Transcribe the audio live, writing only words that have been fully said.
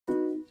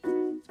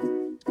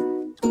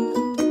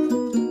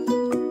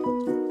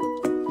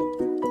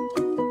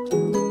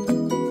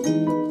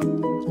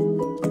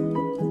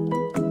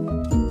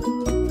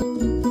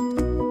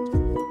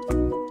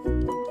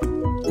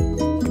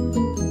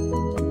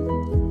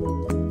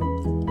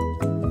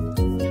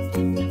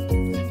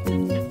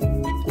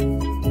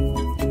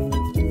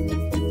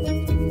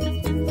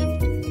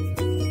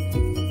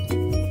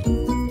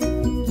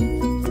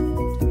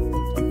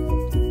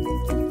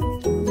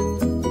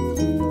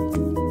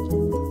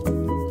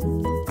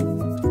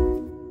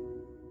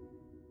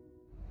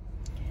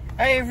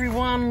Hey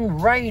everyone,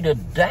 Ray the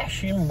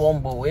Dashing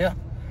Womble here.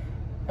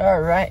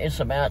 Alright, it's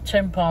about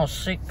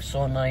 6:10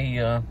 on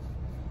a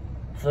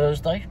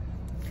Thursday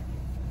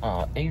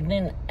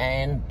evening,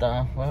 and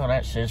well,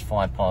 that says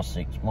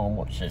 6:05. Well,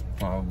 what's it?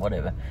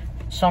 Whatever,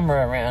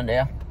 somewhere around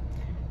there.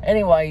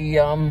 Anyway,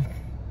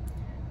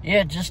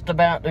 yeah, just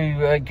about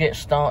to get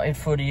started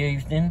for the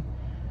evening.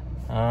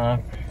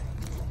 Went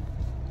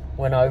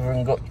over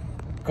and got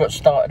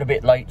started a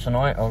bit late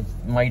tonight. I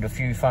made a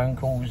few phone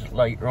calls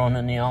later on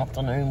in the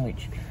afternoon,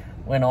 which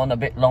went on a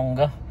bit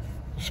longer.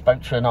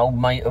 Spoke to an old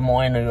mate of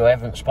mine who I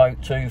haven't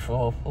spoke to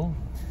for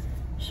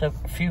a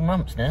few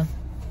months now.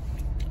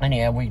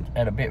 Anyhow, we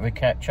had a bit of a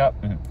catch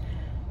up, and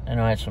then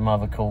I had some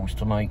other calls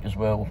to make as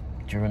well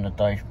during the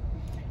day.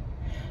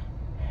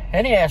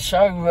 Anyhow,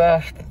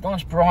 so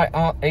nice bright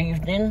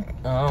evening.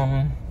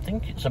 I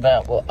think it's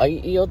about, what,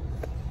 80 odd?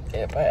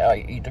 Yeah, about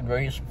 80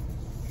 degrees.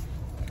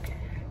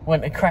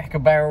 Went to Cracker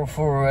Barrel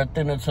for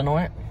dinner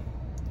tonight.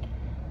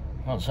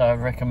 Not so I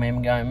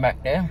recommend going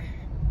back there,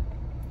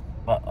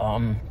 but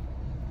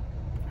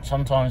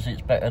sometimes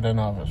it's better than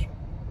others.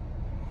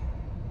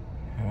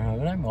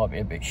 They might be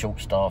a bit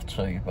short-staffed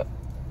too, but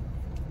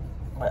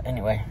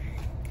anyway.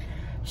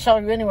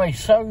 So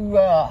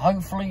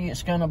hopefully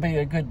it's going to be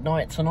a good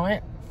night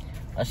tonight.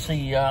 I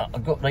see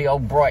I've got the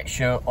old bright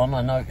shirt on.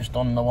 I noticed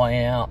on the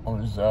way out, I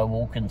was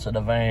walking to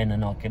the van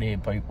and I could hear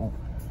people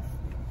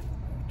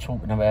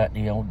talking about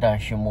the old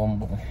Dashing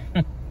Womble.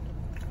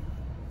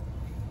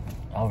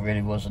 I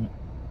really wasn't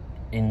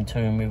in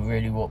tune with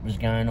really what was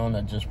going on.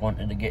 I just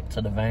wanted to get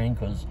to the van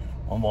because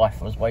my wife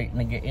was waiting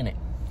to get in it,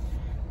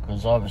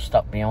 because I was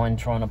stuck behind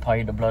trying to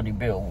pay the bloody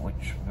bill,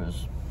 which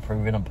was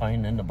proving a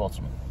pain in the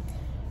bottom,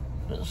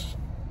 because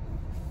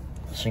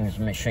it seems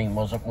the machine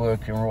wasn't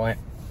working right.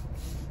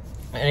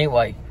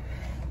 Anyway,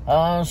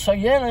 so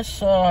yeah,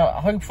 let's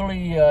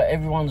hopefully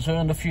everyone's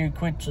earned a few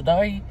quid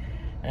today,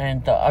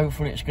 and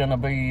hopefully it's going to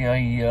be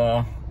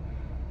a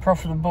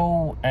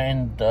profitable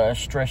and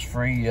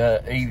stress-free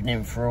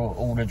evening for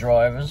all the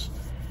drivers,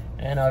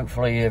 and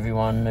hopefully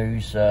everyone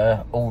who's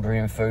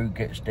ordering food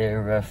gets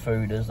their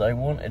food as they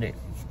wanted it.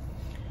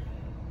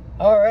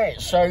 Alright,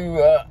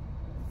 so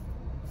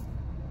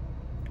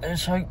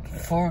let's hope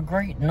for a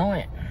great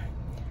night.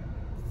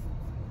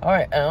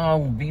 Alright,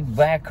 I'll be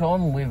back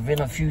on within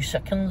a few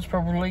seconds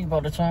probably, by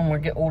the time we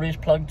get all this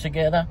plugged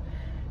together,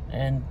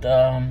 and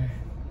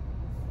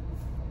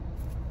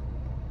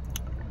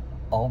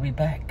I'll be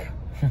back.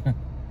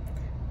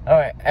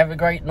 Alright, have a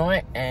great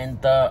night,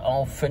 and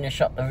I'll finish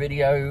up the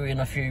video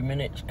in a few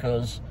minutes,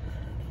 because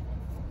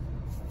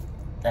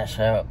that's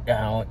how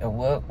it'll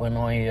work when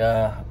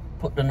I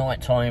put the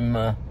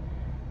nighttime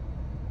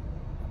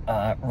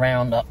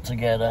round up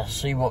together.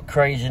 See what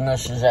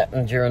craziness has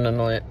happened during the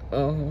night.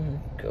 Oh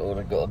God,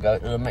 I've got to go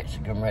to the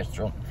Mexican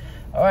restaurant.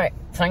 Alright,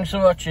 thanks for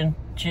watching.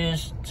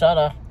 Cheers,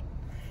 ta-da.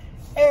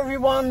 Hey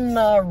everyone,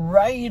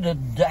 Ray the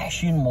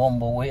Dashing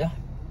Womble here.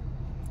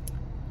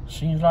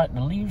 Seems like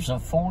the leaves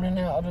are falling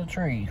out of the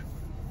tree.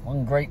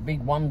 One great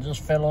big one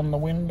just fell on the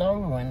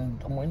window and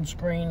the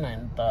windscreen,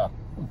 and I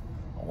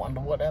wonder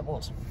what that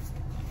was.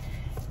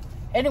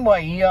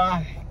 Anyway,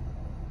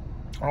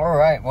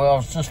 alright, well, I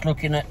was just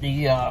looking at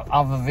the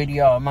other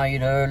video I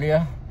made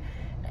earlier,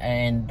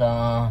 and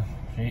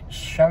it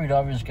showed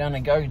I was going to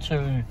go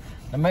to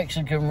the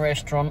Mexican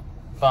restaurant,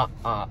 but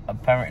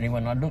apparently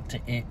when I looked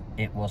at it,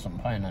 it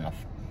wasn't paying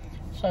enough,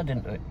 so I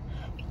didn't do it.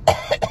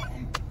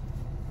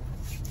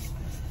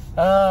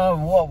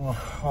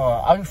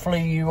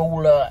 Hopefully you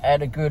all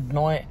had a good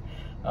night,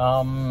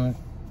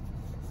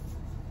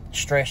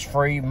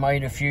 stress-free,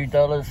 made a few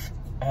dollars,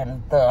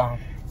 and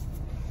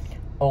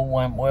all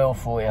went well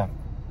for you,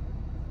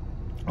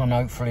 and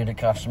hopefully the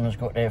customers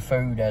got their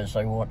food as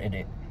they wanted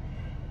it.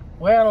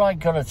 Well, I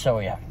gotta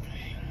tell you,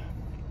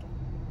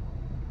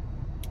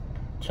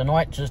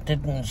 tonight just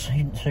didn't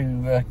seem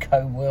to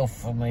go well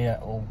for me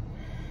at all.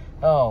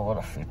 Oh, what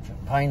a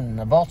pain in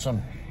the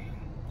bottom.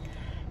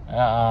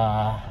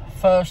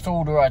 First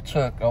order I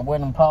took, I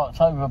went and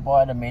parked over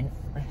by the Mint.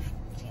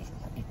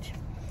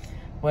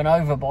 Went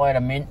over by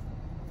the Mint.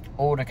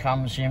 Order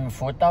comes in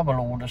for a double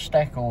order,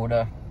 stack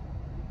order.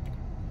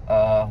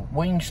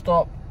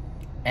 Wingstop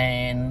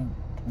and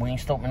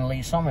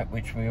Lee Summit,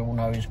 which we all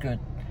know is good,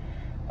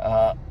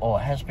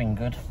 or has been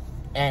good.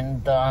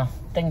 And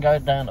then go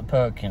down to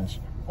Perkins,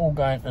 all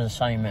going to the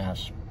same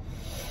house.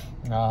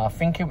 I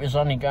think it was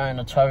only going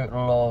a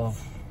total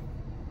of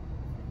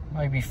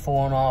maybe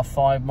 4.5,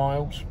 5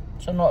 miles,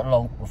 so not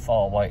a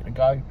far way to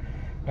go,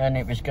 and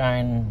it was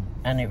paying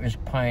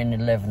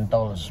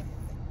 $11.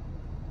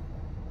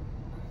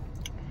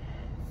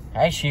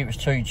 Actually, it was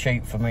too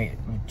cheap for me,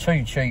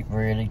 too cheap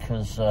really,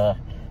 because I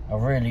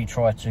really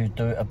tried to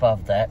do it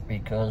above that,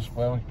 because,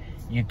 well,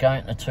 you're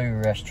going to 2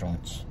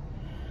 restaurants.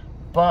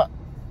 But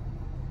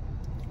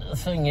the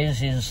thing is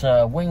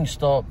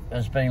Wingstop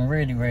has been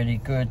really, really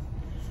good,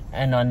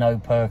 and I know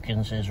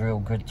Perkins is real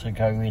good to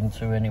go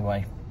into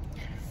anyway.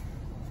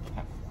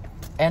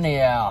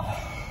 Anyhow,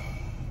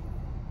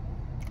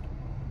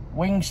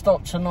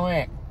 Wingstop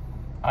tonight,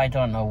 I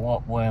don't know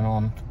what went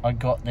on. I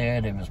got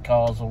there was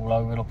cars all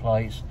over the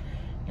place.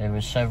 There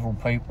were several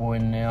people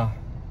in there.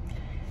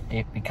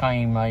 It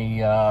became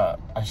I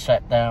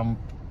sat down,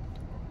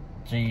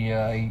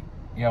 the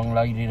young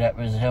lady that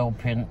was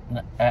helping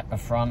at the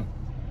front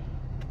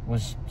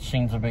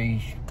seemed to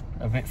be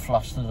a bit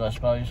flustered, I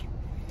suppose.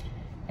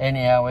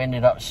 Anyhow,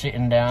 ended up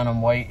sitting down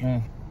and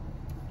waiting.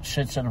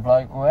 Said to the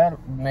bloke, well,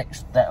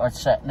 that I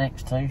sat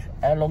next to,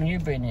 how long you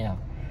been here?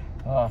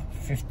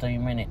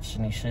 15 minutes.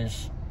 And he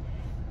says,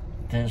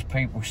 there's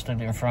people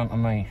stood in front of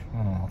me.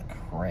 Oh,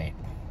 crap.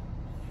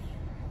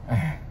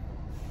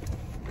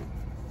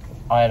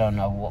 I don't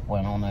know what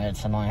went on there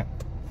tonight.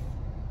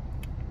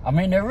 I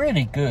mean, they're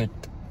really good.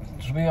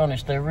 To be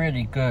honest, they're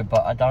really good,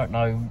 but I don't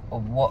know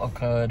what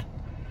occurred.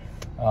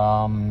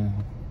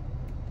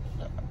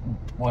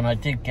 When I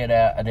did get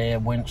out of there,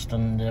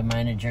 Winston, the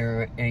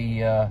manager, he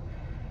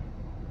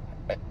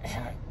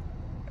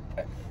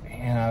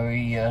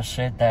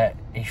said that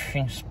he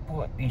thinks,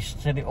 he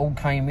said it all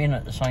came in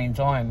at the same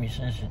time. He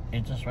says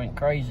it just went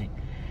crazy.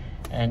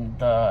 And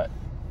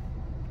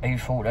he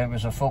thought there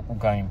was a football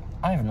game.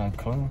 I have no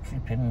clue.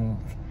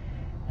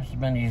 As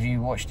many of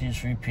you watched his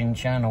flipping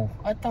channel,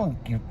 I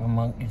don't give a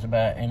monkeys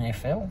about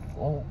NFL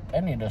or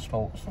any of the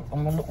sports.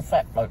 I'm a little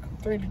fat bloke.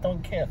 I really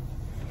don't care.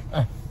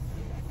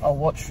 I'll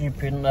watch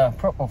flipping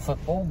proper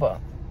football, but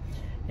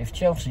if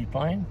Chelsea's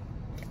playing,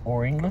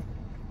 or England,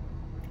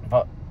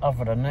 but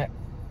other than that,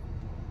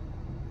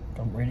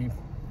 don't really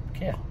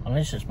care.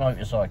 Unless it's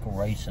motorcycle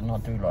racing, I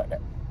do like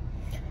that.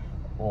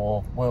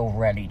 Or World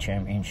Rally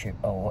Championship,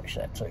 I'll watch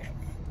that too.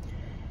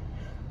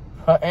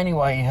 But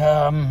anyway,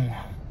 I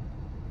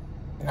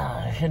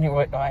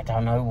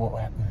don't know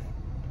what happened.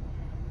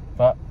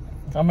 But,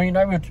 I mean,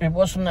 it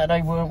wasn't that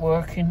they weren't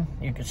working.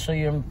 You could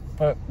see them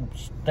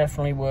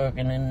definitely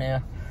working in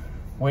there.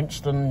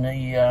 Winston,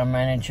 the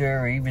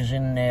manager, he was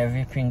in there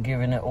vipping,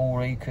 giving it all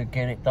he could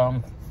get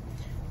done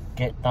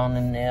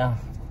in there.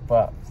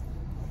 But,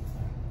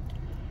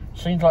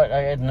 seems like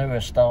they had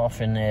newer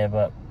staff in there,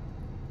 but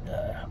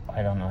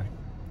I don't know.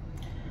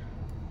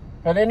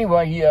 But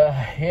anyway,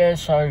 yeah,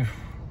 so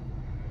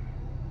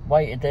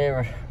waited there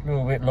a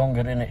little bit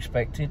longer than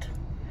expected,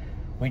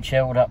 which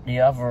held up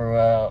the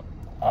other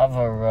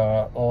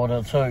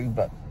order too,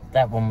 but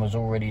that one was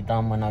already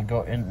done when I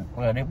got in.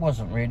 Well, it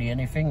wasn't really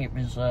anything. It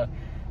was a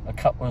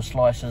couple of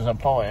slices of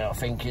pie, I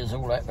think, is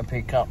all I had to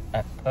pick up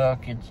at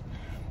Perkins.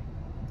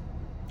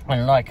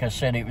 And like I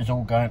said, it was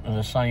all going to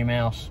the same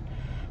house.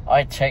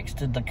 I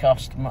texted the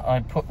customer. I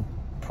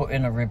put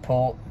in a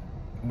report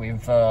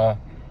with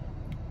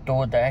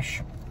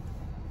DoorDash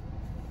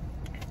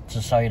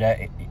to say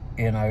that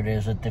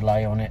there's a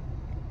delay on it.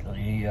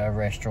 The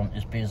restaurant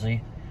is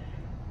busy.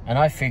 And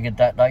I figured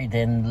that they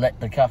then let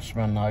the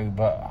customer know,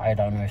 but I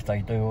don't know if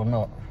they do or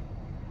not.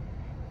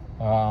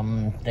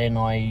 Then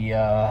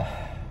I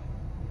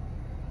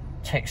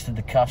texted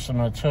the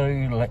customer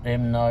too, let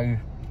them know.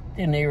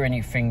 Didn't hear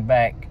anything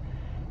back,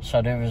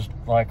 so there was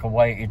like I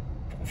waited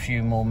a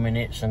few more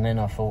minutes, and then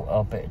I thought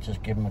I'd better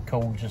just give them a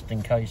call just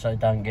in case they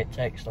don't get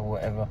text or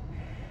whatever.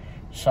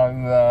 So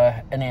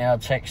anyhow,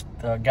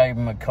 gave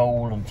them a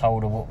call and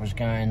told her what was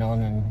going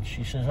on, and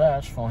she says, "Oh,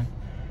 that's fine."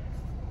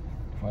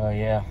 Well,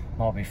 yeah,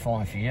 might be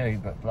fine for you,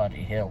 but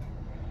bloody hell.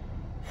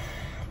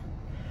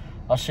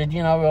 I said,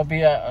 I'll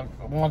be out,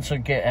 once I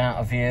get out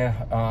of here,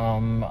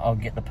 I'll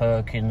get the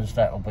Perkins,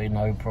 that'll be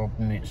no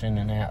problem, it's in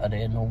and out of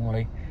there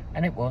normally.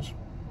 And it was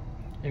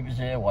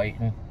there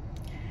waiting.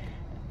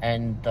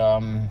 And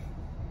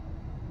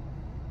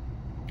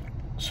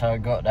so I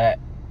got that.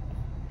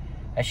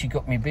 Actually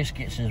got me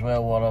biscuits as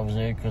well while I was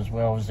there, because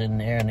I was in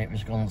there and it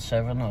was gone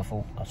 7. I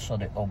thought, I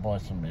sod it, I'll buy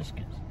some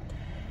biscuits.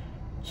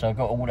 So I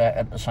got all that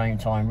at the same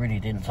time. Really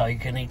didn't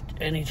take any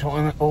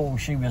time at all.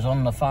 She was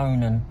on the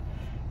phone and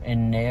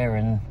in there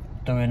and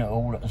doing it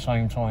all at the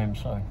same time.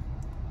 So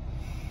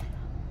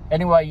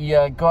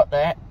anyway, got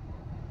that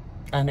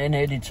and then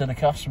headed to the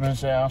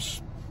customer's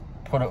house,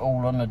 put it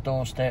all on the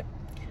doorstep,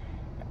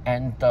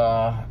 and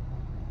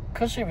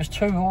because it was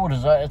 2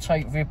 orders, I had to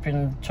take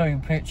vipping 2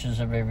 pictures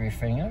of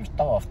everything. It was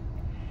daft.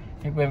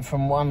 It went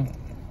from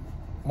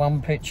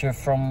one picture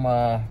from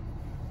the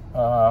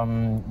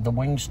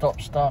Wingstop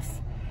stuff,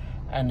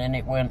 and then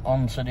it went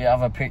on to the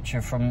other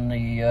picture from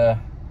the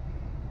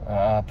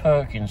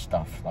Perkins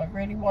stuff. Like,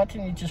 really, why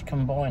didn't you just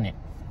combine it?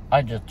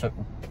 I just took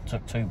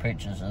 2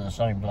 pictures of the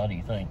same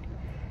bloody thing.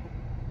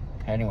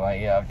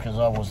 Anyway, yeah, because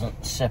I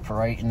wasn't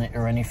separating it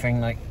or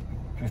anything. Like,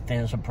 if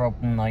there's a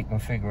problem, they can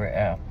figure it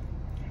out.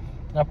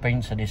 I've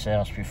been to this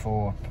house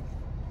before.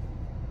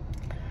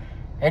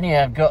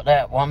 Anyhow, got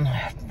that one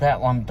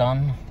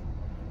done.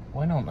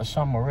 Went on to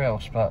somewhere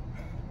else,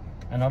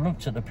 and I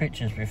looked at the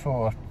pictures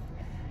before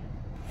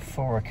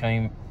I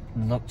came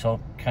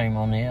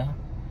on here,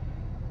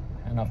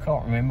 and I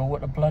can't remember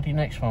what the bloody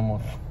next one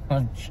was.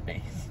 Oh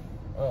jeez,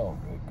 oh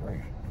good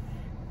grief,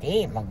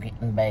 damn, I'm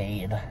getting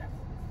bad.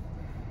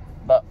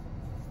 But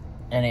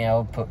anyhow,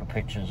 I'll put the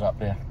pictures up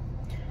there.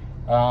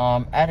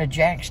 At a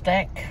Jack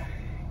Stack,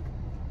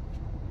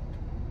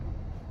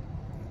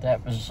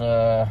 that was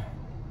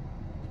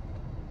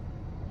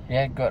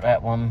yeah, got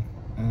that one.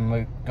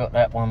 We got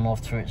that one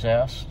off to its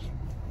house.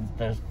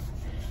 I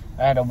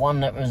had a one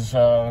that was,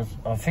 I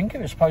think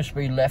it was supposed to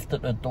be left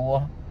at the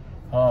door.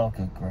 Oh,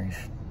 good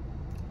grief.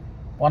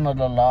 One of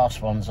the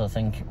last ones, I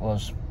think it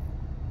was.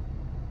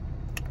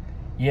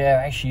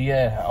 Yeah, actually,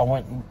 yeah, I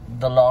went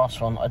the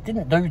last one. I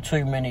didn't do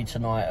too many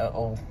tonight at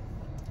all.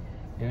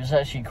 It was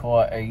actually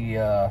quite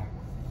a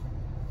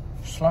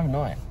slow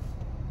night.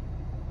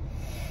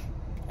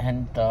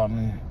 And,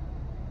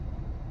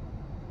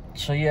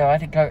 so yeah, I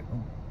had to go.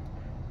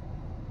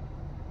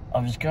 I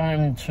was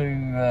going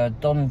to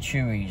Don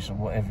Chewy's, or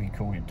whatever you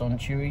call it, Don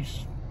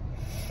Chewy's.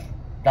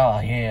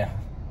 Ah, yeah.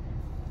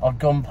 I'd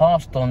gone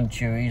past Don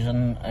Chewy's,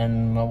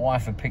 and my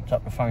wife had picked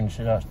up the phone and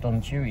said, oh, it's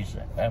Don Chewy's.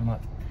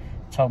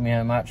 Told me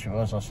how much it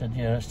was. I said,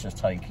 yeah, let's just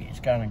take it. It's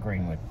going to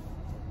Greenwood.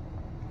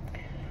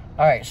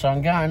 Alright, so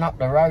I'm going up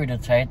the road a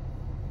tad,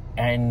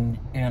 and,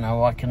 you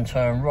know, I can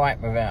turn right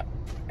without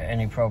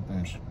any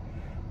problems.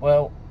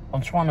 Well,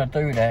 I'm trying to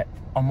do that.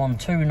 I'm on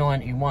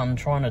 291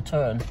 trying to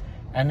turn,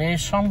 and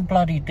there's some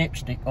bloody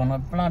dipstick on a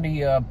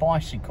bloody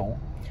bicycle,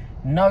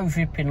 no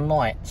vipping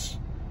lights,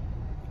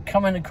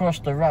 coming across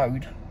the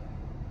road,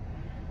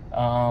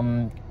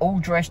 all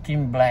dressed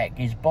in black.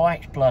 His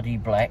bike's bloody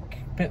black,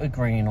 bit of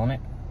green on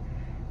it,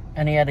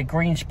 and he had a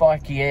green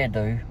spiky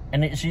hairdo,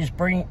 and it's his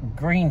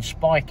green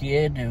spiky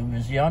hairdo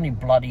was the only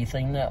bloody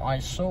thing that I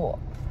saw.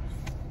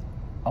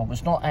 I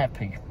was not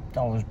happy.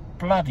 I was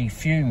bloody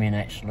fuming,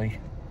 actually.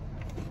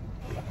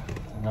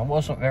 I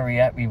wasn't very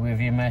happy with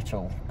him at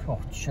all.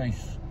 God,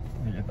 jeez.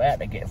 I was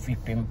about to get a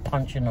flipping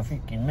punch in the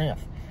freaking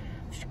mouth.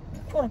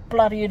 What a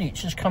bloody idiot,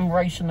 just come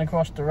racing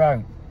across the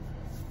road.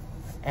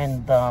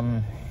 And,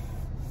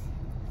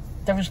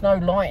 there was no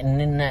lighting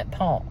in that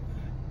part.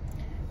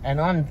 And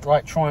I'm,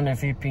 like, trying to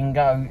flipping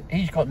go.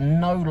 He's got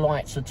no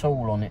lights at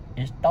all on it.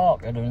 It's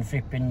darker than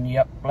flipping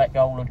the black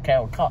old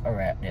Calcutta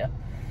out there.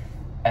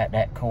 At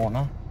that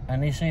corner.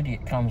 And this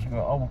idiot comes and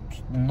goes, oh,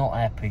 not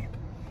happy.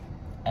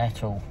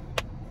 At all.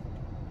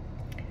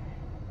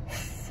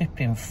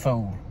 Flipping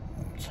fool.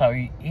 So,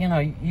 you know,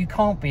 you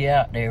can't be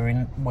out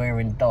there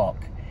wearing dark.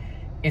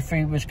 If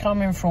he was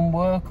coming from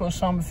work or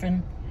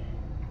something,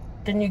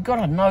 then you got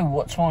to know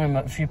what time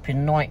at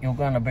flipping night you're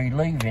going to be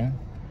leaving.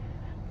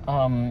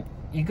 You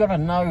got to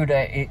know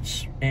that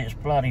it's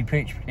bloody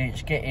pitch.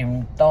 It's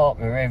getting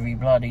darker every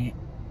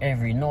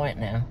night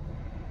now.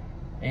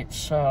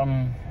 It's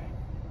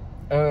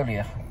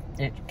earlier.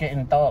 It's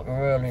getting darker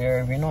earlier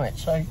every night.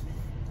 So,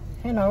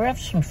 you know, have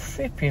some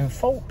flipping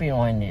thought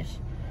behind this.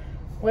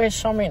 Where's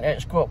something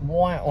that's got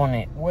white on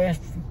it? Or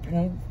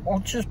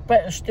just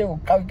better still,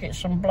 go get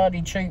some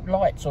bloody cheap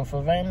lights off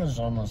of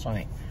Amazon or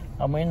something.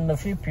 I mean, the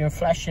flipping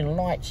flashing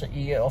lights that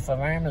you get off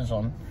of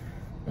Amazon,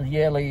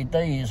 the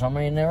LEDs, I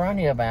mean, they're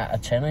only about a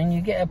tenner, and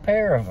you get a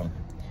pair of them.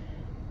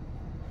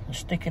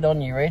 Stick it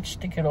on your head,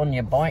 stick it on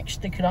your bike,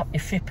 stick it up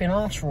your flipping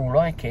arse for all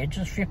I care.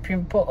 Just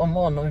flipping put them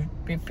on and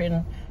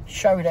flipping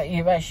show that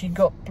you've actually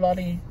got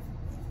bloody,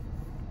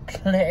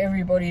 let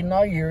everybody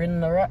know you're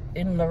in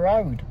the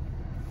road.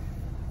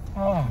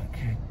 Oh,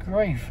 good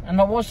grief.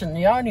 And I wasn't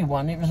the only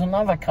one. It was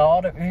another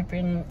car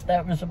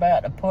that was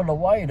about to pull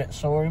away that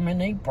saw him, and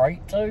he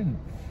braked too.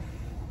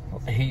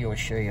 He or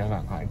she, I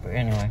don't know, but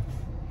anyway.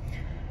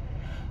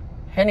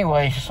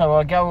 Anyway, so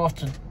I go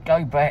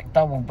back,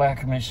 double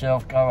back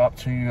myself, go up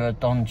to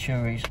Don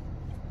Chewy's.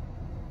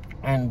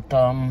 And,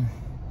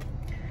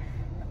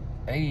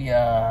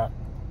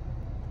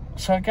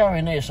 so I go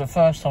in there. It's the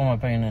first time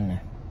I've been in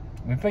there.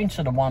 We've been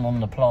to the one on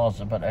the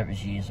plaza, but that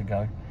was years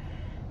ago.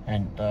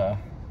 And,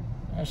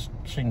 that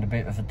seemed a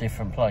bit of a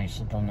different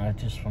place. I don't know,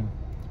 just from...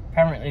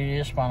 Apparently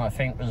this one, I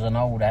think, was an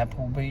old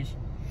Applebee's.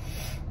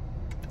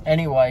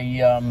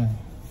 Anyway,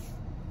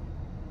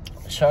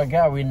 so I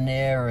go in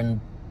there and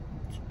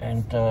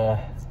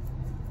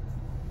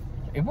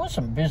it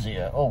wasn't busy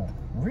at all.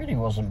 Really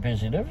wasn't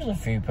busy. There was a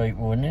few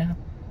people in there.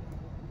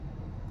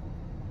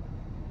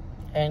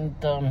 And,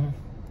 I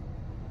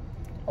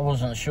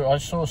wasn't sure. I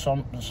saw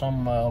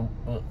the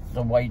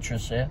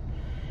waitress there.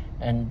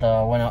 And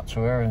went up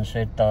to her and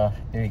said,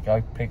 here you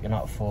go, picking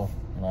up for,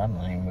 I don't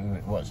know who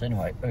it was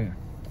anyway, who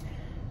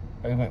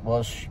it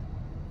was.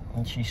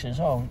 And she says,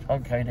 oh,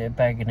 okay, they're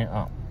bagging it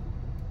up.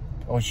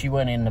 Or she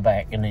went in the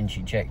back and then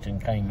she checked and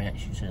came out.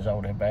 She says,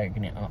 oh, they're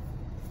bagging it up.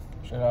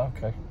 I said, oh,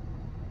 okay.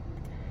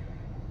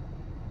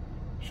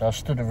 So I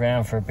stood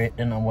around for a bit,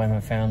 then I went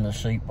and found the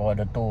seat by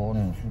the door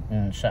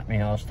and sat my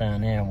ass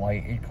down there and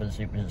waited because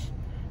it was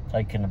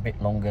taking a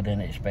bit longer than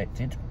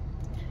expected.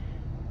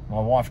 My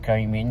wife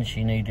came in,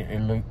 she needed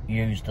to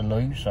use the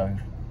loo, so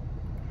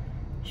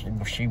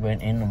she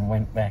went in and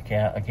went back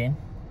out again.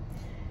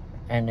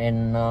 And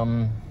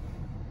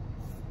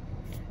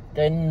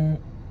then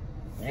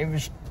it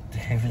was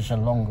a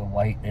longer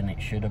wait than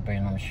it should have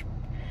been.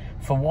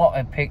 For what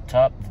I picked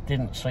up, it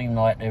didn't seem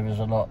like there was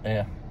a lot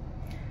there.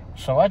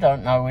 So I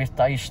don't know if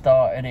they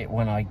started it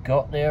when I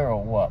got there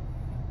or what.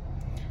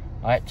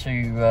 I had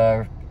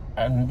to,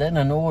 and then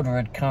an order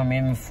had come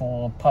in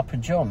for Papa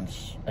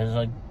John's as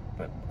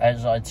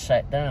I'd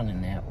sat down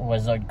in there, or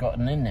as I'd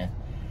gotten in there.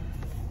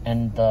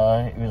 and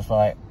it was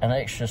like an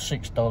extra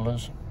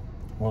 $6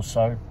 or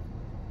so,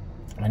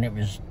 and it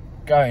was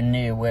going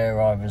near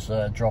where I was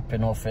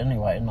dropping off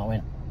anyway. And I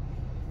went,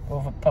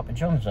 well, if Papa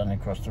John's only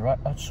across the road,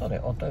 I sod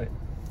it, I'll do it.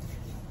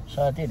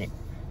 So I did it.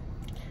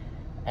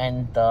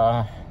 And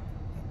but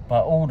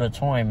all the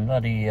time,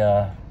 bloody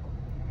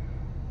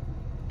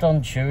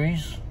Don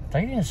Chewy's,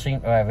 they didn't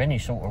seem to have any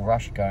sort of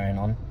rush going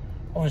on.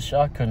 Obviously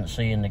I couldn't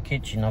see in the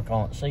kitchen, I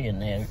can't see in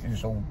there, it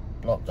was all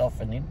blocked off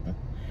and hidden.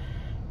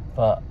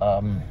 But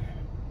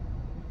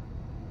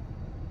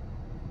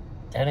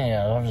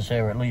anyhow, I was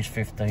there at least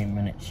 15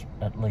 minutes,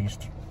 at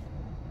least.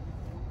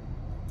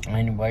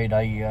 Anyway,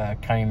 they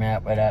came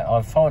out with that.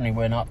 I finally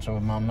went up to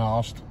them and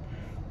asked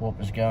what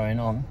was going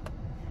on,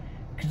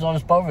 because I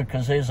was bothered,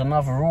 because there's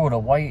another order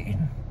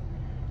waiting.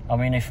 I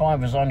mean, if I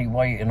was only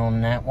waiting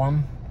on that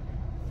one,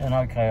 then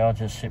okay, I'll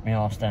just sit my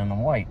ass down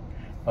and wait.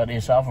 But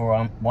this other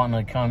one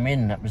had come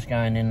in that was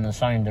going in the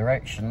same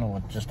direction,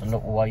 or just a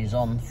little ways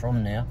on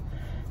from there,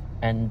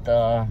 and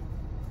I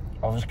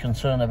was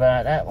concerned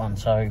about that one.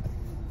 So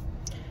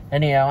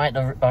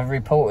anyhow, I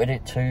reported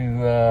it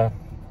to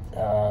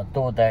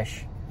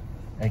DoorDash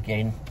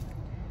again.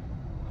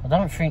 I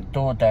don't think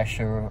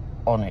DoorDash are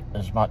on it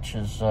as much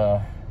as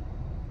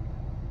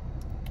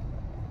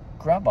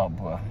Grubhub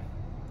were.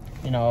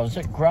 You know, I was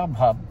at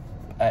Grubhub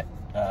at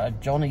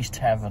Johnny's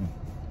Tavern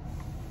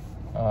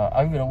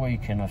over the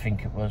weekend, I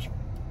think it was,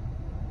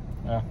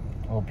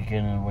 or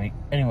beginning of the week.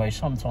 Anyway,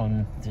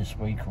 sometime this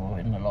week or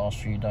in the last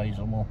few days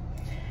or more.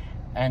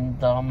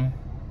 And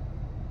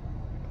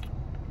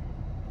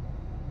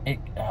it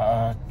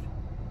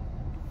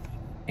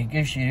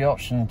gives you the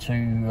option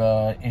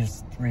to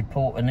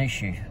report an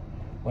issue.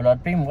 Well,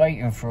 I'd been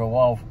waiting for a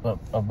while, but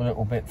a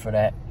little bit for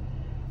that.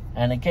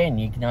 And again,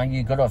 you know,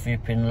 you got off your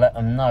pin and let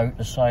them know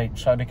to say,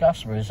 so the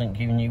customer isn't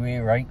giving you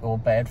earache or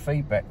bad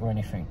feedback or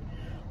anything.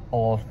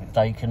 Or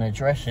they can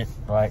address it,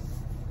 like,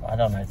 I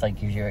don't know if they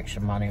give you extra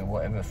money or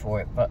whatever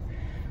for it, but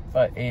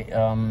it,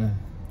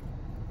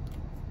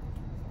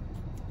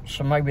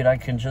 so maybe they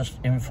can just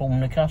inform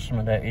the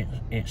customer that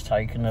it's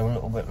taken a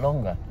little bit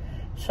longer.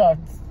 So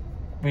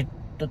with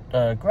the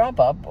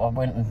Grubhub, I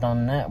went and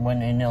done that,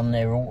 went in on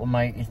their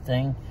automated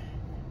thing.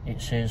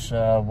 It says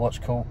what's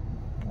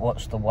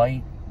the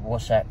wait,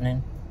 what's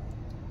happening.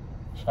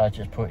 So I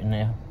just put in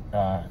there,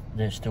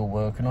 they're still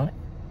working on it.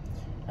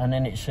 And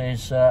then it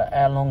says,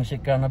 how long is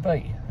it going to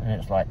be? And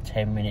it's like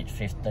 10 minutes,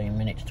 15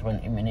 minutes,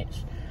 20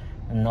 minutes.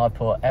 And I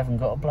put, haven't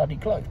got a bloody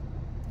clue.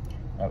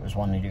 That was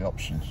one of the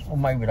options. Or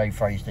maybe they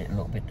phrased it a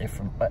little bit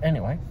different. But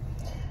anyway,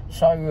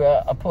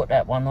 so I put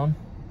that one on.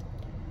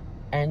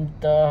 And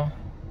I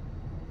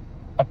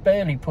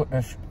barely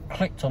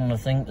clicked on the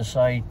thing to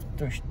say,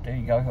 there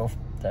you go,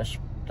 that's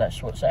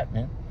what's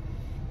happening.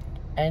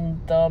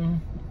 And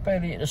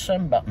barely hit the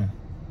send button.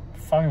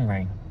 Phone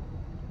rang.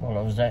 Well,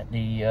 I was at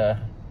their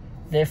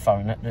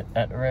phone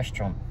at the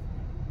restaurant,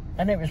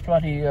 and it was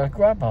bloody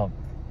Grubhub.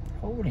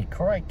 Holy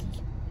crikey.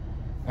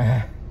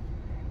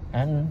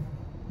 And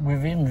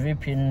within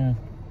ripping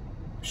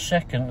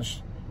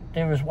seconds,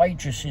 there was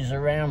waitresses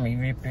around me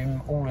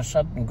ripping, all of a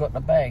sudden got the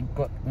bag,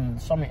 got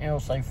something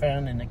else they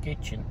found in the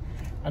kitchen,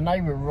 and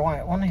they were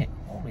right on it.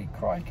 Holy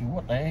crikey,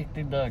 what the heck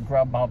did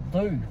Grubhub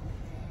do?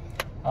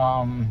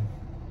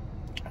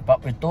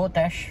 But with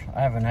DoorDash,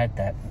 I haven't had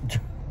that.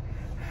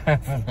 I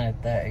haven't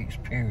had that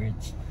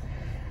experience.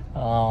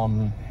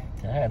 Yeah,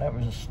 that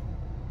was.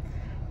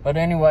 But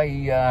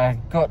anyway,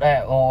 got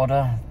that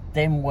order.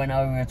 Then went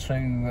over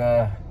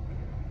to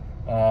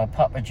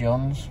Papa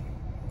John's.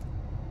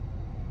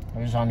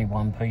 There was only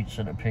one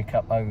pizza to pick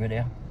up over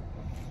there.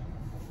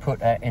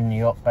 Put that in the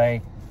hot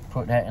bag.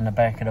 Put that in the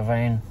back of the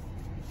van.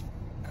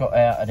 Got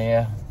out of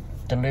there.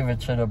 Delivered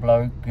to the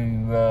bloke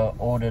who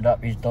ordered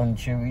up his Don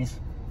Chewy's.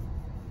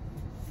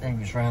 He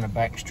was round a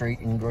back street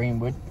in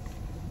Greenwood.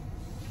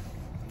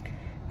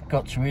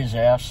 Got to his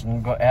house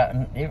and got out,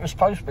 and it was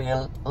supposed to be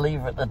a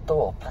leave at the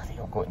door. Bloody,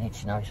 I've got an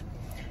itchy nose.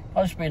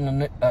 Supposed to be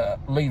a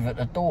leave at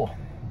the door,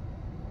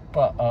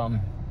 but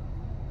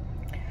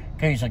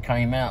geezer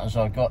came out as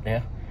I got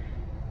there,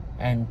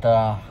 and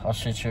I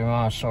said to him,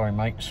 "Oh, sorry,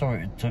 mate.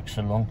 Sorry it took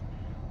so long."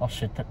 I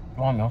said,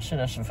 "Blimey," I said,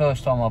 "that's the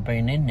first time I've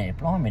been in there.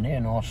 Blimey, they're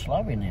nice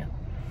slow in there."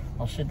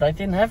 I said, "They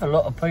didn't have a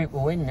lot of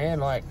people in there,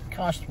 like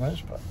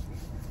customers, but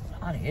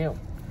bloody hell."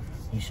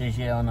 He says,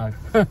 "Yeah, I know."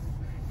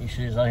 He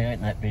says, "They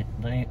ain't that bit,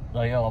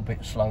 they are a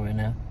bit slow in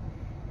there."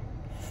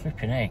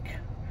 Flipping heck.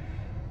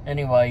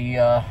 Anyway,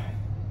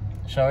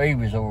 so he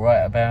was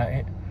alright about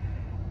it.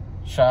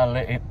 So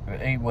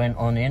he went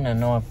on in,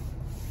 and I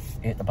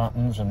hit the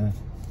buttons and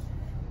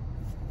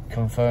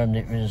confirmed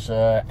it was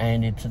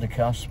handed to the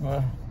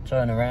customer.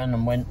 Turned around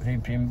and went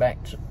him back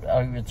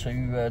over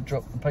to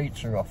drop the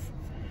pizza off.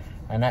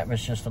 And that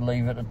was just a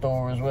leave at the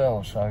door as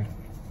well. So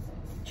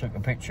took a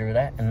picture of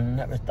that, and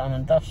that was done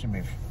and dusted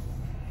with.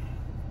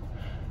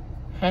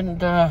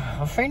 And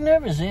I think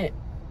that was it.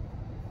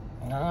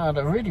 No,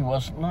 there really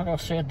wasn't, like I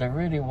said, there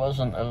really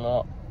wasn't a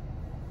lot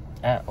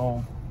at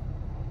all.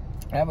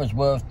 That was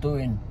worth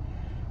doing.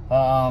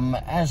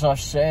 As I've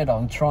said,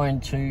 I'm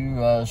trying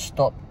to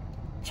stop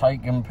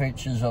taken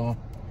pictures of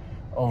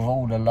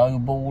all the low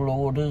ball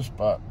orders,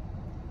 but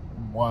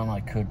one I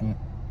couldn't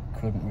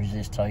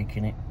resist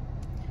taking it.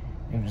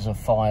 It was a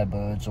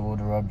Firebirds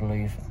order, I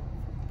believe.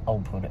 I'll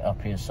put it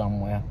up here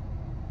somewhere.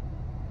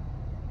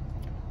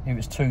 It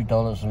was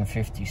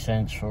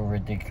 $2.50 for a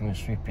ridiculous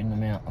flipping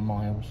amount of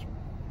miles.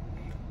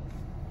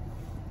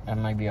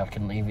 And maybe I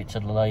can leave it to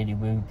the lady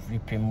who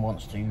flipping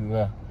wants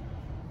to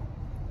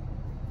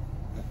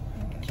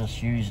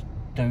just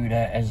do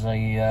that as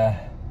a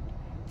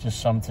just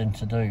something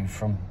to do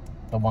from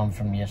the one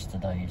from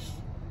yesterday's.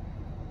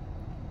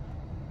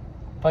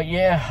 But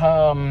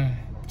yeah,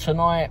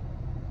 tonight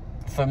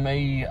for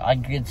me, I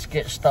did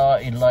get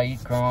started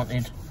late,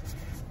 granted,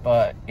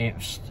 but it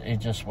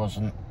just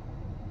wasn't.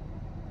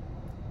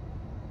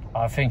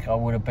 I think I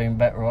would have been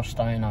better off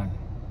staying home.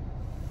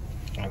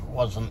 It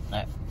wasn't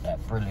that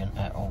brilliant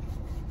at all.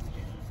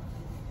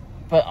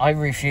 But I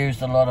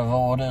refused a lot of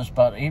orders,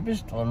 but it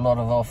was a lot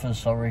of offers,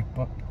 sorry,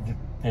 but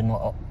they're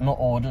not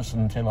orders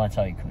until I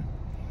take them.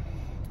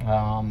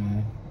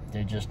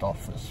 They're just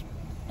offers,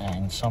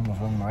 and some of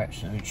them are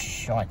absolute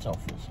shite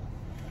offers.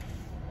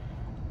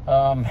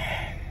 I'm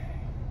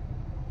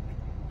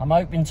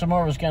hoping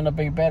tomorrow's going to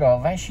be better.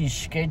 I've actually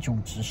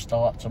scheduled to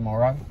start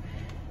tomorrow,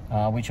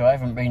 which I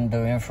haven't been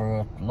doing for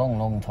a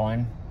long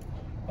time,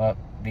 but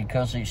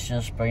because it's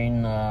just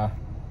been not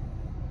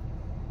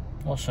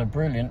so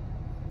brilliant,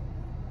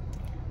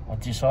 I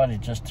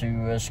decided just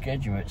to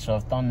schedule it. So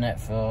I've done that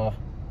for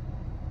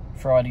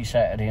Friday,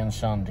 Saturday and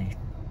Sunday,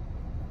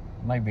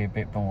 maybe a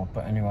bit more,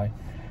 but anyway.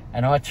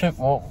 And I took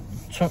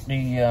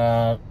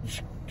the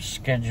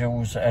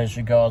schedules as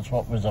regards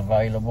what was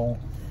available.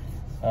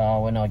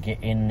 When I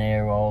get in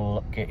there,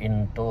 I'll get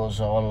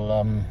indoors,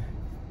 I'll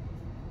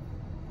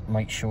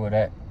make sure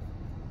that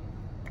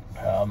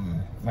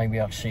maybe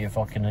I'll see if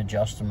I can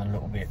adjust them a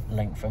little bit,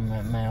 lengthen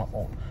them out,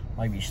 or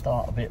maybe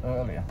start a bit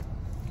earlier.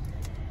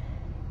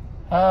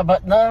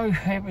 But no,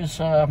 it was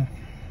not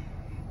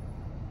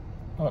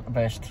the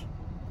best.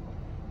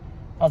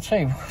 I'll tell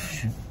you,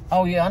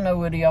 oh yeah, I know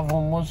where the other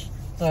one was,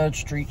 3rd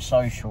Street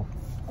Social.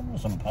 I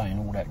wasn't paying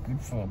all that good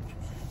for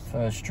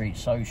 3rd Street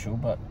Social,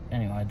 but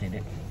anyway, I did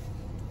it.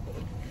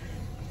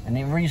 And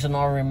the reason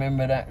I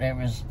remember that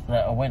was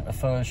that I went to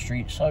 3rd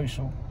Street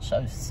Social,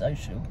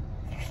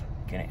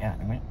 get it out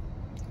in a minute.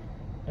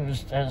 It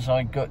was as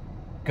I got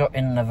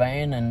in the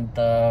van and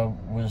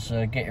was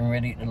getting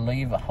ready to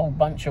leave, a whole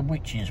bunch of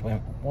witches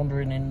went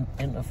wandering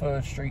into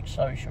 3rd Street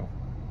Social.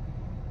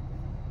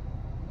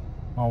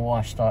 My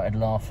wife started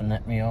laughing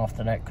at me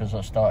after that because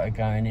I started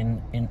going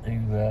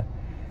into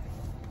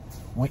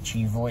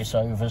witchy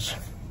voiceovers.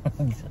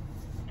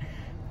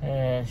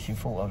 Yeah, she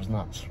thought I was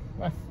nuts.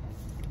 Well,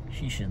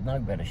 she should know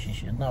better. She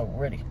should know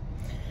already.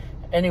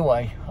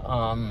 Anyway,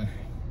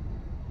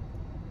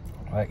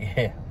 right,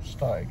 yeah,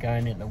 started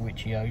going into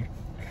witchy.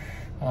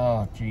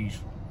 Oh, jeez.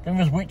 There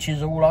was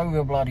witches all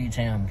over bloody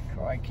town.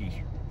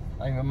 Crikey.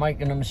 They were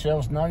making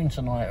themselves known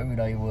tonight, who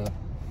they were.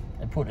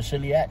 They put the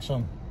silly hats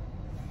on.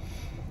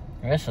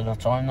 The rest of the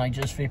time, they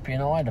just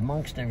flipping hide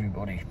amongst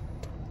everybody.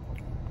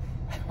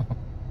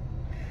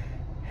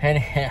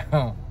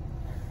 Anyhow,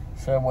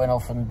 so I went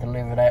off and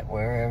delivered that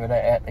wherever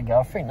that had to go.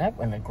 I think that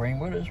went to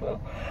Greenwood as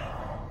well.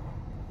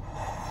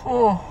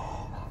 Oh,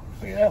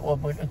 yeah, that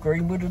one went to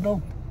Greenwood and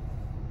all.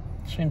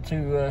 Seemed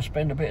to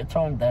spend a bit of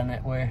time down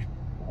that way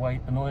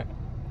tonight.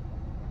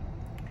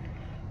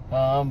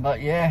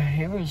 But yeah,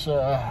 it was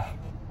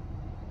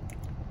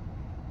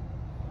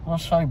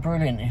was so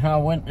brilliant. You know, I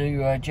went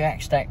to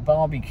Jack Stack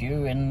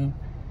Barbecue and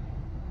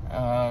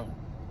the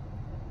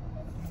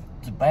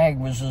bag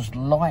was as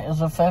light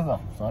as a feather.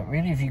 It's like,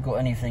 really, have you got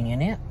anything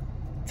in it?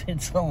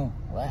 Did someone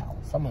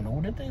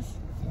ordered this?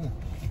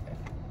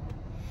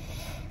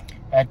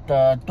 At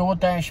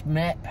DoorDash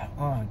Map,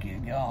 oh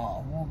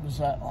God, what was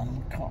that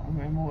on? Can't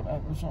remember what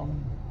that was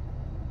on.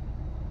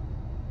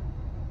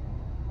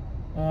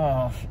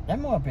 That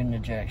might have been the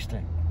Jack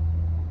Stack.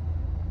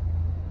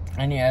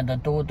 And yeah, the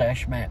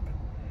DoorDash Map.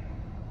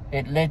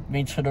 It led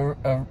me to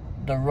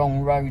the wrong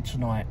road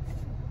tonight.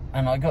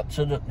 And I got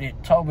to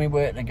it told me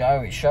where to go,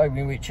 it showed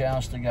me which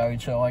house to go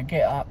to. I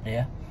get up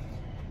there,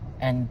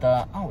 and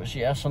oh, it's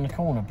the house on the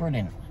corner,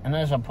 brilliant. And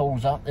as I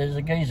pulls up, there's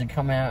a geezer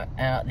come out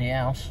the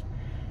house,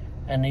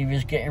 and he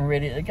was getting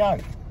ready to go.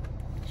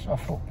 So I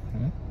thought,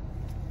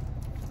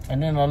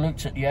 And then I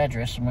looked at the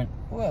address and went,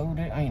 well,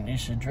 it ain't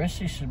this address,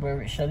 this is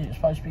where it said it was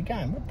supposed to be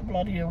going. What the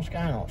bloody hell's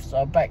going on? So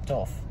I backed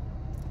off.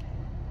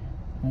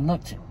 And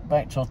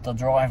backed off the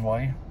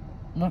driveway,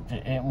 looked at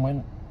it and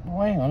went,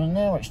 well, hang on, and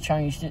now it's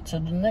changed it to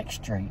the next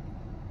street.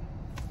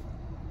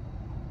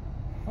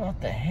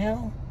 What the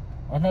hell?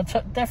 And I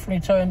definitely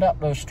turned up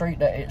the street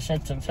that it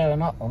said to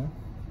turn up on,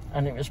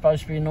 and it was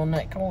supposed to be on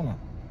that corner.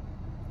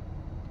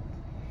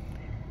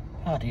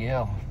 Bloody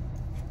hell.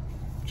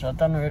 So I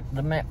don't know,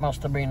 the map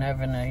must have been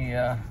having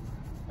a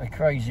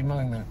crazy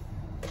moment.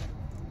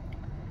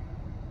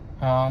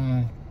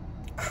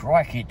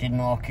 Crikey, it didn't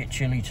like it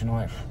chilly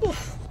tonight.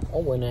 Oof, I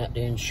went out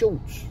there in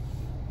shorts.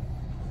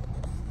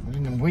 And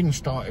then the wind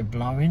started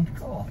blowing.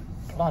 Oh,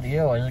 bloody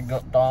hell, as it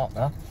got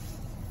darker.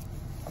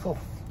 Oh,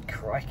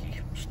 crikey,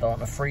 I'm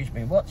starting to freeze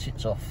me. What's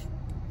it's off?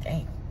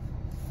 Damn.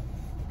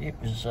 It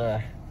was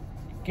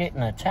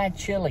getting a tad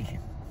chilly.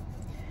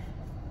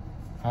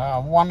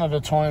 One of the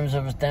times I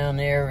was down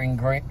there in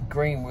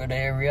Greenwood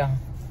area,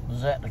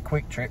 was at the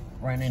Quick Trip,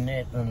 ran in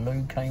there to the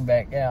loo, came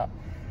back out,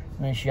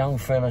 and this young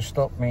fella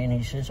stopped me and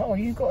he says, "Oh,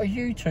 you got a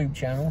YouTube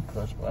channel?"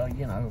 Because, well,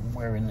 you know, I'm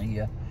wearing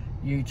the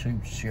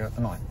YouTube shirt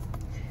tonight.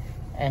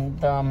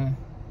 And,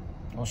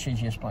 well, she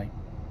just, mate.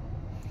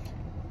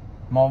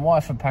 My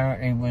wife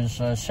apparently was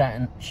sat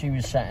in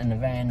the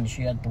van and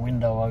she had the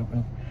window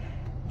open.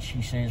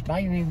 She says,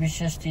 maybe he was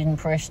just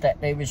impressed that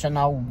there was an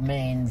old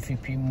man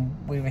flipping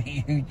with a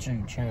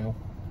YouTube channel.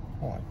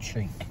 What a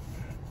cheek.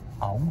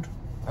 Old.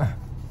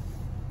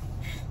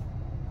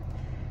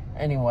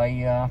 Anyway,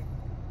 yeah,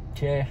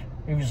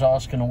 he was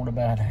asking all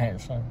about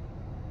that, so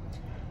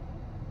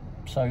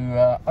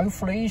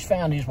hopefully he's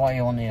found his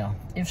way on here.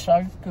 If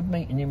so, good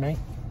meeting you, mate.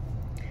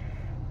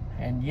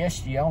 And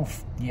yes, the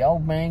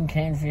old man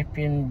can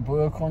flipping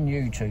work on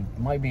YouTube.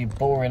 Maybe a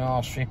boring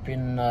ass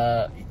flipping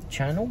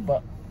channel,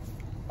 but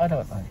I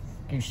don't know.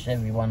 Gives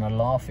everyone a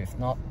laugh, if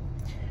not.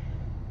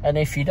 And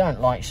if you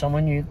don't like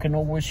someone, you can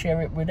always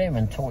share it with them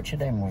and torture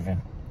them with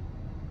him.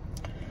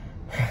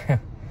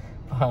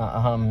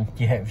 But,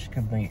 yeah, it was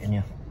good meeting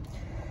you.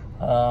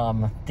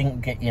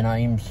 Didn't get your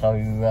name,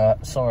 so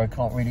sorry I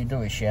can't really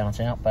do a shout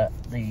out, but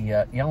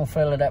the young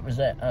fella that was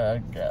at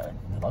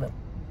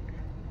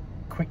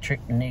Quick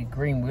Trip near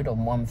Greenwood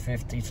on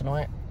 150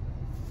 tonight.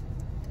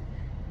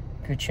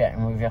 Good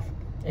chatting with you.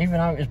 Even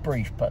though it was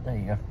brief, but there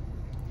you go.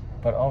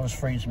 But I was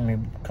freezing my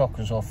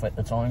cockers off at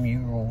the time.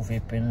 You were all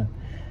flipping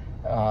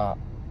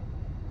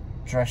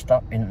dressed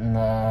up in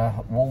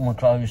warmer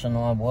clothes than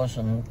I was,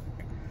 and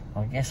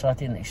I guess I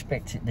didn't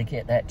expect it to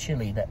get that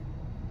chilly that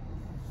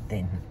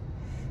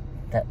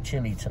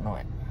chilly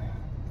tonight.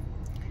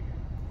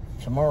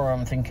 Tomorrow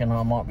I'm thinking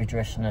I might be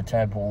dressing a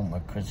tad warmer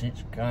because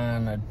it's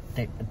gonna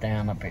dip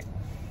down a bit.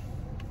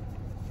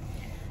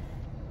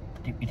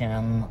 Dip you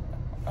down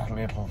a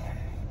little.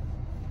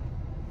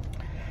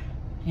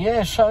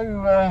 Yeah, so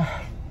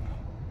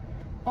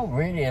not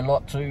really a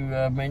lot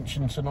to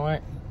mention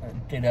tonight. I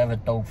did have a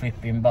dog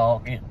flipping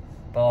bark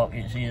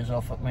its ears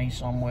off at me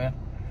somewhere.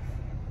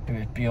 It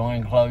was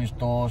behind closed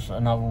doors.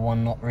 Another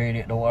one not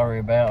really to worry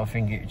about. I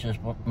think it was just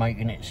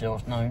making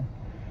itself known.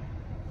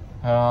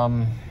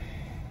 But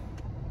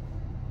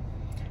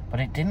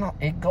it did not.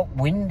 It got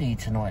windy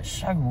tonight.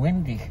 So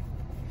windy.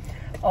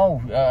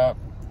 Oh,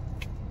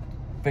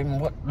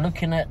 been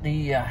looking at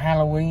the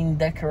Halloween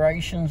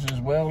decorations as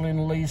well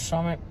in Lee's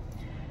Summit.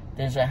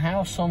 There's a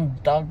house on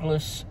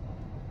Douglas,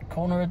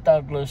 corner of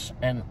Douglas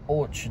and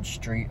Orchard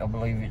Street, I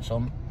believe it's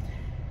on.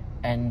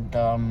 And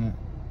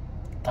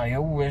they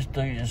always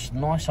do this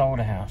nice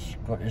older house.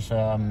 Got this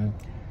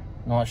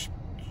nice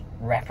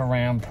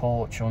wraparound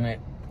porch on it.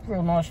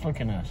 Real nice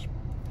looking house.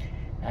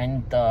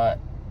 And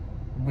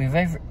with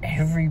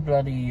every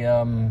bloody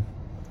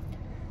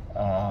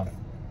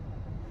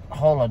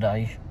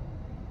holiday,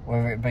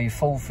 whether it be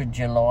 4th of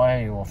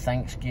July or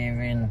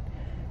Thanksgiving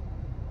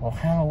or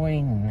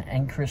Halloween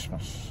and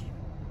Christmas,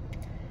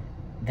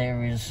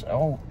 there is,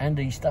 oh, and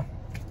Easter,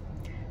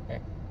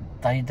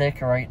 they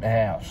decorate the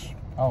house.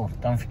 Oh,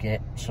 don't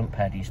forget St.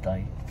 Paddy's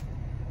Day.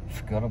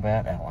 Forgot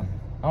about that one.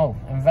 Oh,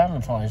 and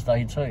Valentine's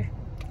Day too.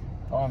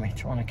 Blimey,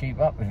 trying to keep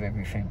up with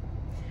everything.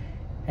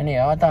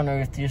 Anyhow, I don't know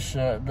if these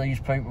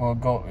people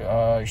have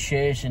got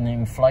shares in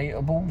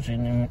inflatables,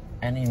 in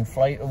an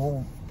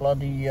inflatable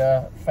bloody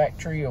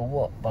factory or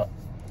what, but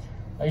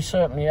they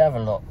certainly have a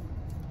lot.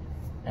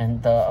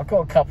 And I've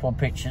got a couple of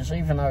pictures,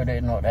 even though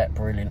they're not that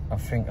brilliant. I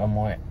think I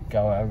might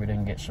go over there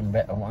and get some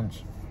better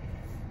ones.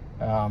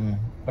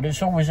 But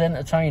it's always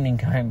entertaining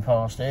going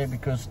past there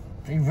because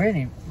they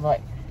really,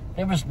 like,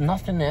 there was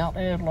nothing out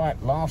there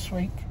like last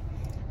week,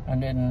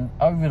 and then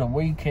over the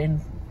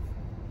weekend,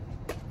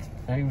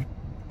 he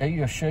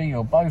or she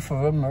or both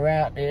of them are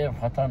out there.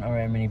 I don't know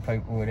how many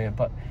people were there,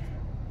 but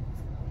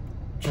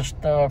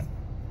just put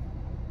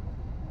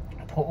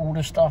all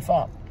the stuff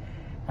up.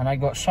 And they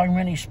got so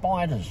many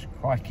spiders.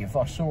 Crikey, if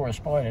I saw a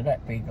spider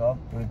that big, I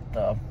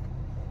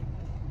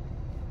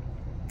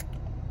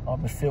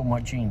would fill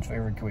my jeans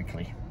very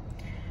quickly.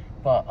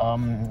 But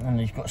and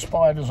he's got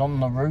spiders on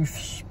the roof,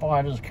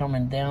 spiders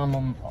coming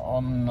down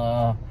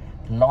on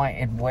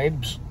lighted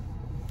webs.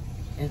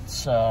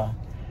 It's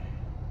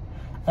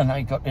and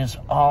they got this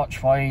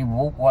archway,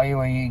 walkway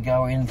where you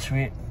go into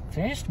it.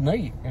 It's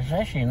neat. It's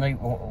actually neat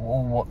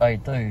all what they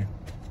do.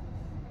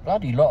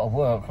 Bloody lot of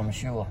work, I'm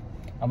sure.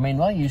 I mean,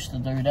 they used to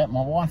do that.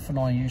 My wife and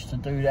I used to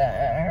do that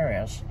at our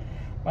house.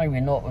 Maybe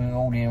not with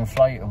all the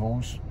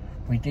inflatables.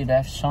 We did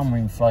have some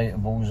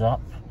inflatables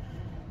up,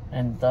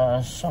 and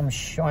some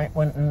shite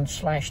went and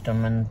slashed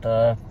them, and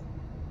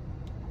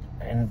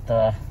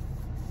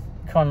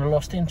kind of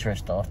lost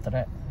interest after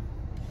that.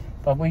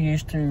 But we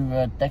used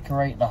to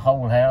decorate the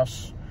whole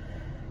house,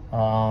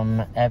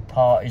 have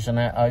parties and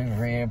that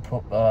over here,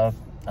 put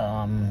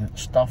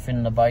stuff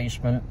in the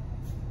basement.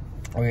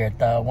 We had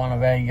one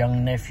of our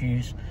young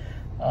nephews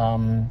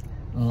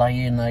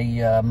lay in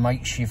a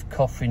makeshift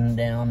coffin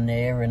down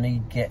there, and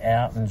he'd get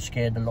out and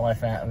scare the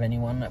life out of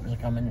anyone that was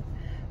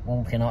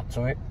walking up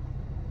to it.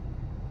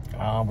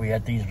 We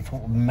had these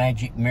sort of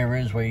magic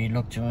mirrors where you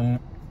looked in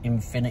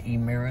infinity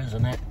mirrors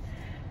and that.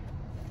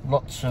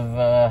 Lots of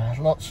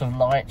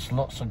lights,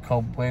 lots of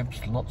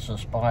cobwebs, lots of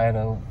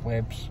spider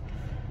webs.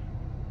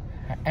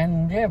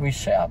 And yeah, we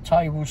set up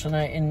tables and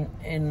that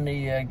in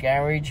the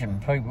garage, and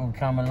people would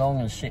come along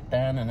and sit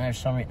down and have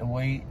something to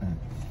eat. And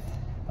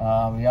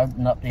we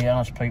opened up the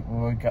house, people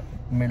would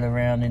mill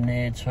around in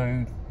there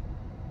too.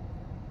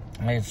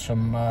 We had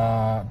some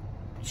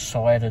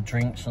cider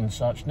drinks and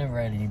such.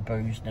 Never had any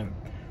booze.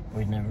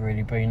 We'd never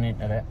really been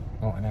into that,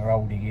 not in our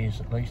older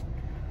years at least.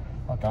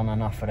 I'd done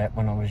enough of that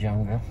when I was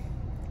younger.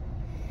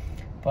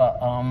 But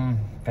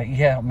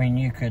yeah, I mean,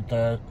 you could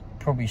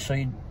probably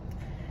see.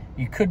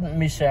 You couldn't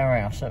miss our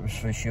house, that was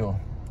for sure.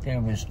 There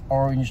was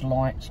orange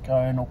lights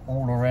going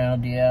all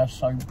around the house,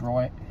 so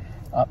bright,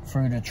 up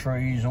through the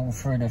trees, all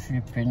through the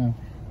flipping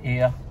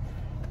ear.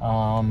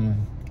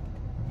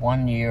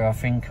 One year I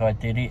think I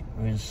did it,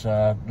 was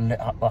lit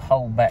up the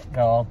whole back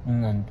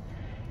garden,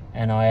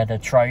 and I had a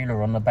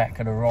trailer on the back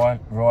of the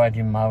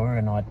riding mower,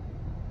 and I'd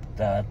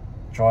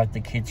drive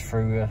the kids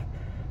through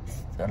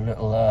a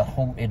little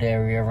haunted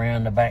area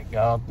around the back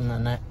garden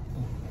and that.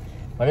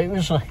 But it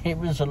was a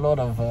lot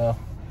of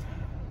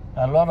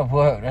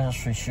work, that's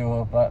for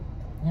sure. But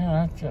you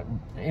know,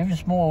 it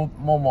was more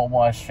my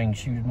wife's thing.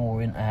 She was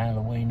more into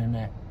Halloween and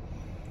that.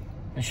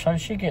 So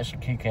she gets a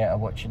kick out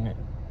of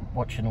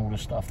watching all the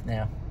stuff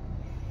now.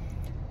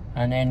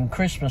 And then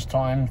Christmas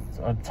time,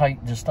 I'd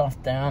take the stuff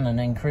down, and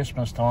then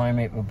Christmas time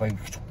it would be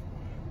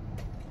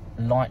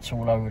lights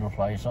all over the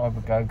place. I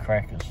would go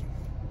crackers.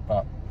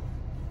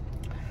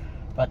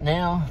 But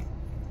now,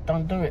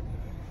 don't do it.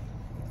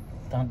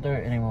 Don't do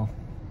it anymore.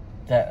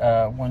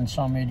 That when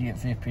some idiot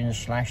flipping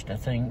slashed the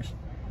things,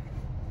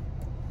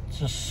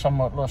 just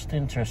somewhat lost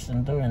interest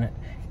in doing it.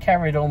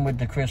 Carried on with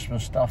the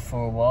Christmas stuff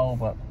for a while,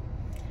 but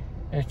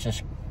it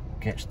just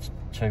gets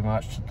too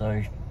much to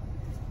do.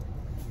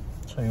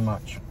 Too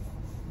much.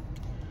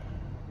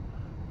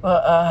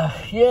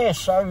 But yeah,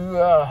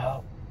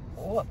 so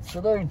what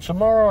to do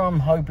tomorrow? I'm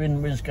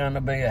hoping is going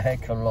to be a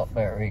heck of a lot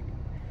better.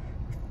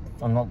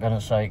 I'm not going to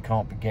say it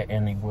can't get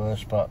any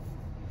worse, but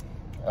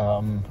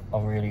I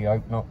really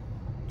hope not.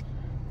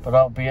 But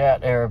I'll be out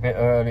there a bit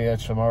earlier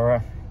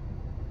tomorrow,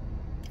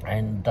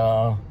 and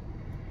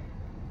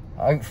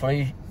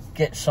hopefully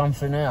get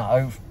something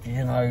out.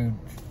 You know,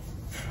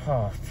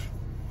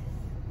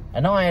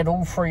 and I had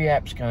all 3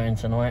 apps going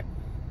tonight,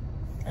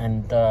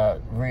 and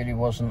really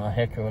wasn't a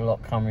heck of a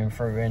lot coming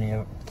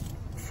through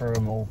through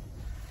them all.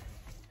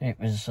 It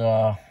was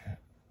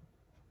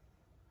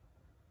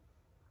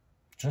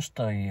just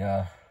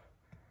a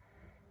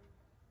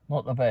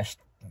not the best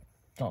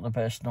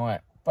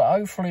night, but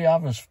hopefully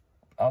others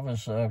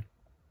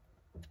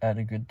had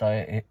a good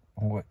day at it,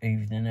 or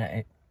evening at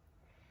it.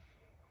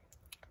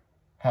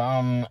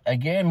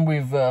 Again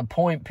with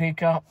point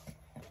pickup,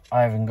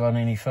 I haven't gone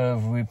any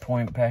further with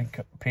point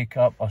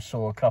pickup. I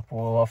saw a couple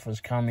of offers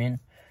come in,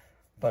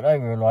 but they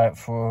were like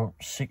for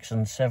 $6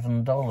 and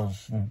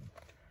 $7, and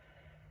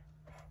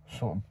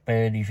sort of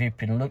barely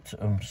flipping looked at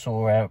them,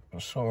 saw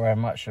how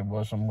much it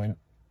was, and went,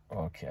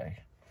 okay.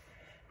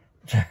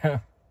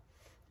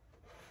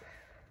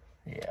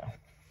 Yeah,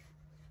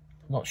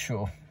 not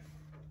sure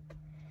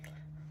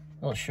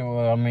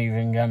I'm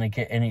even going to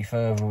get any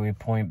further with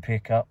point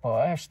pickup, but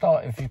I have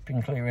started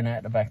flipping clearing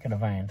out the back of the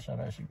van, so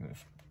that's a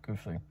good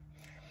thing.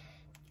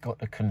 Got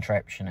the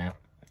contraption out,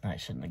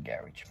 that's in the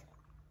garage.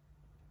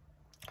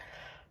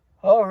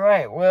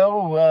 Alright,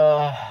 well,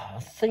 I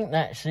think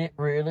that's it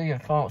really. I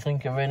can't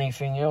think of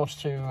anything else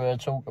to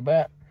talk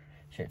about.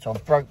 Shit, I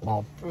broke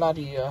my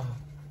bloody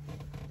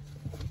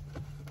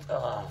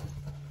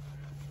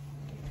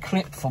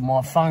clip for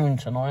my phone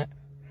tonight.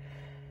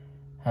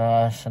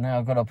 So now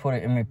I've got to put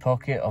it in my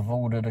pocket. I've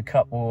ordered a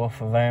couple off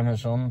of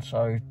Amazon,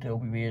 so they'll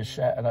be here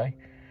Saturday.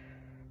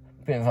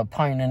 Bit of a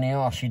pain in the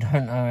arse. You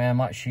don't know how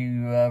much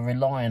you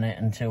rely on it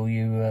until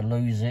you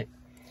lose it.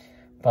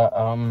 But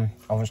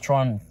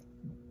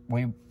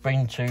we've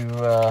been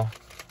to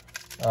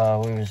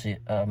where was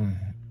it?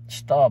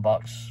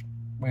 Starbucks.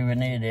 We were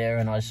near there,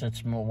 and I said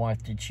to my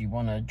wife, did she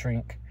want a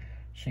drink?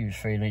 She was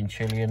feeling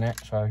chilly and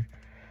that, so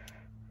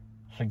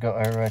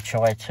got her a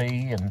chai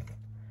tea, and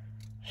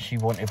she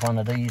wanted one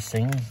of these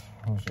things.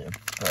 Was it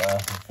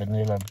a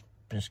vanilla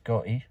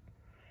biscotti?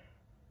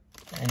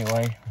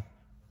 Anyway,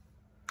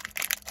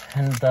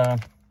 and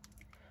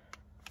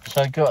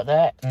so got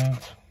that, and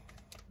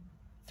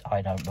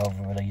I don't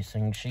bother with these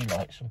things. She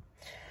likes them,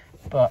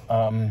 but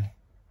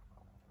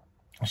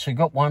so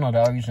got one of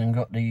those and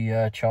got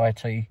the chai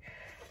tea,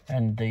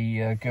 and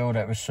the girl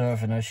that was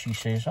serving us, she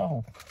says,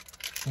 "Oh,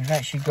 we've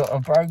actually got a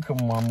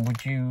broken one.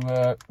 Would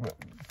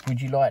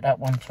you like that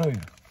one too?"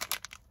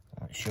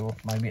 I'm not sure.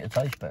 Maybe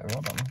it'll taste better. I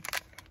don't know.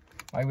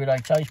 Maybe they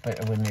taste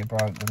better when they're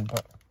broken.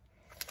 But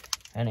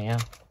anyhow,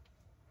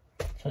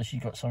 so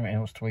she's got something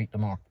else to eat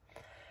tomorrow.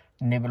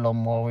 Nibble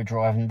on while we're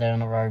driving down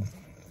the road.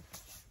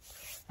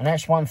 And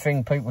that's one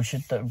thing people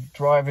should do,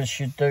 drivers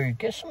should do.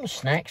 Get some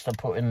snacks to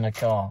put in the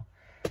car.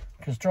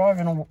 Because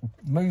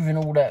moving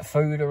all that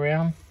food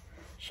around,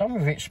 some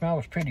of it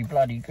smells pretty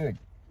bloody good.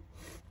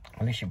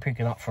 Unless you're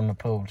picking up from the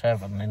Pool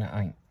Tavern, then it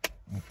ain't.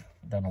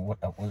 Don't know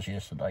what that was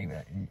yesterday,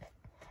 but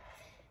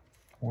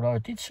although I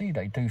did see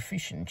they do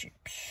fish and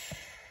chips.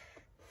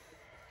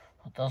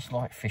 I does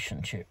like fish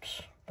and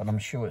chips, but I'm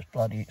sure it's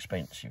bloody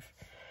expensive.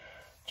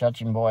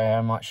 Judging by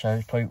how much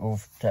those people,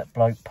 that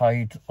bloke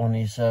paid on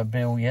his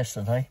bill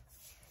yesterday.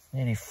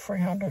 Nearly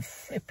 $300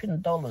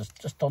 flipping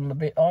just on the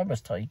bit I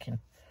was taking.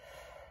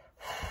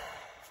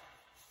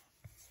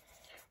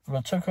 Well,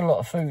 I took a lot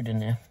of food in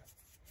there.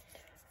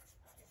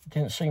 It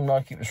didn't seem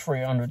like it was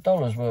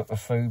 $300 worth of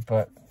food,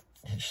 but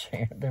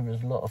there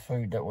was a lot of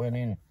food that went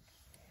in.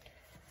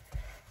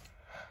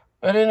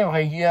 But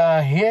anyway,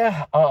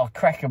 yeah. Oh,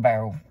 Cracker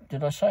Barrel.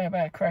 Did I say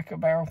about Cracker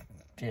Barrel?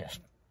 Yes.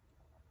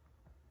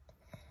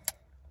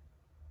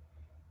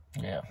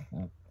 Yeah.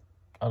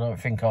 I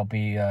don't think I'll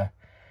be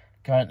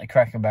going to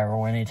Cracker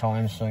Barrel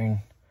anytime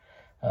soon.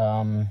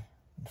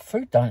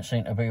 Food don't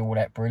seem to be all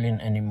that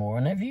brilliant anymore.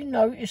 And have you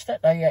noticed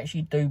that they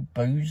actually do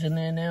booze in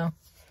there now?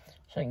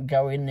 So you can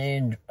go in there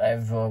and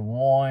have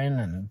wine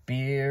and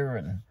beer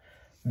and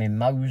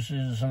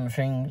mimosas and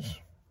things.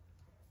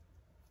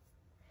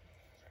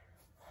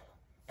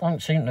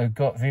 Don't seem to have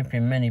got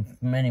Vipping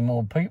many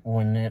more people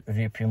in there to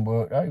Vipping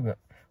work though,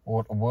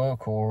 or to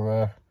work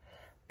or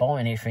buy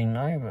anything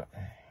though,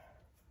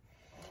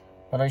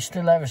 but they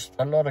still have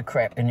a lot of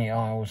crap in the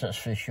aisles, that's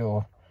for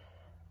sure.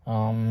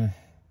 Don't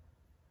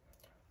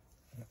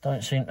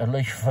seem to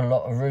leave a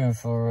lot of room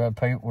for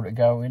people to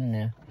go in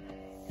there.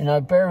 You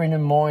know, bearing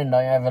in mind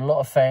they have a lot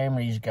of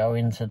families go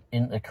into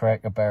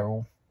Cracker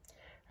Barrel,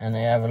 and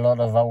they have a lot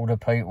of older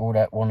people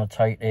that want to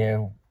take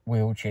their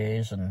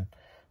wheelchairs and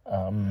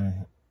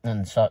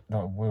such,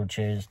 not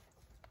wheelchairs,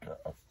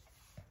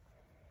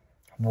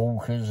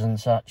 walkers and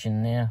such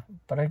in there.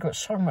 But they've got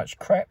so much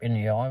crap in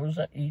the aisles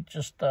that you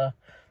just,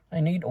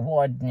 they need to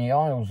widen the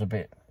aisles a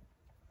bit.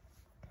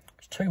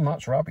 It's too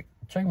much rubbish,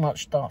 too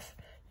much stuff.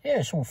 Yeah,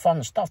 it's all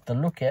fun stuff to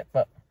look at,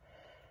 but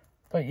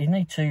you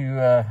need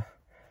to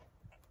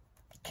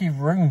give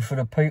room for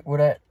the people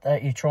that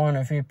you're trying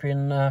to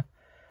Vipping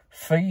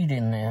feed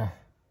in there.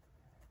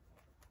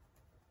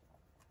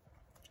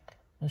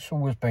 That's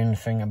always been the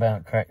thing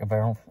about Cracker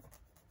Barrel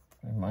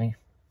with me.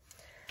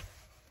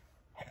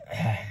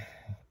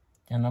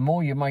 And the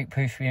more you make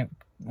people,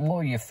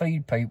 more you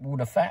feed people,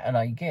 the fatter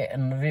they get,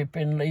 and the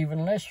Vipping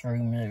leaving less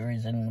room there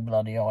is in the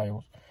bloody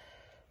aisles.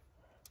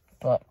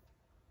 But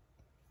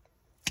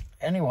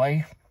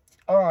anyway,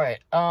 alright,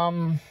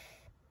 I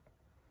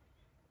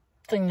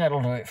think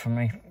that'll do it for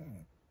me.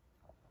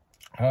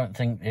 I don't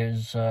think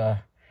there's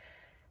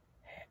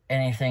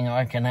anything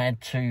I can add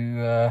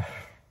to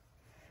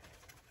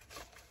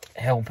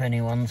help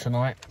anyone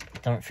tonight.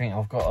 Don't think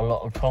I've got a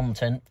lot of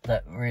content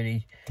that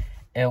really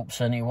helps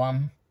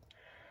anyone.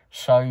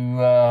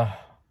 So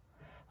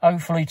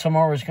hopefully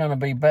tomorrow's going to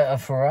be better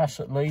for us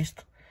at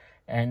least.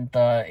 And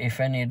if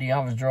any of the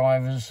other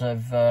drivers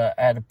have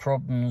had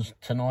problems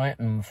tonight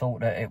and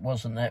thought that it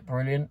wasn't that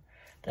brilliant,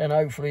 then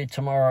hopefully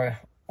tomorrow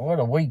or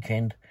the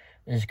weekend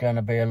is going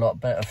to be a lot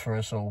better for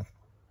us all.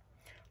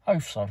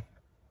 Hope so.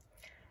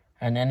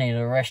 And any of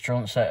the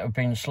restaurants that have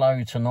been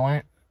slow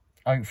tonight,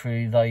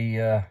 hopefully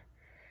they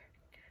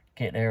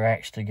get their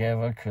acts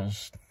together,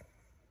 because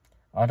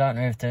I don't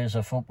know if there's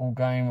a football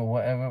game or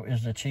whatever.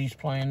 Is the Chiefs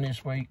playing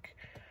this week?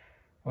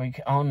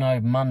 Oh no,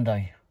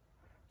 Monday.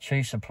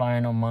 Chiefs are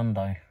playing on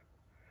Monday.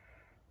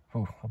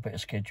 Ooh, I better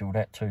schedule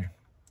that too.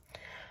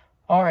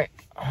 Alright,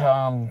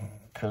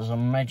 because I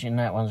imagine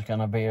that one's going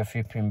to be a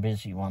flipping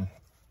busy one.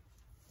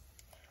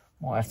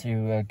 Might have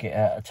to get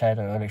out a tad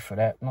early for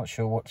that. Not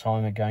sure what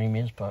time the game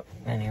is, but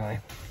anyway.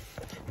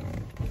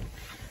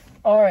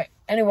 Alright,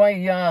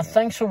 anyway,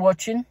 thanks for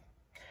watching.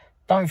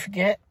 Don't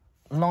forget,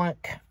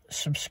 like,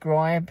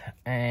 subscribe,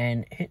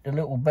 and hit the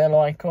little bell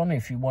icon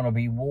if you want to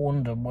be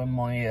warned of when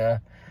my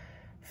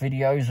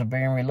videos are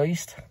being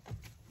released.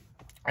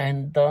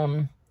 And,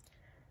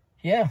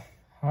 yeah.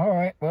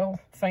 Alright, well,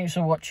 thanks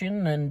for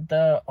watching, and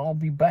I'll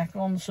be back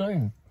on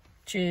soon.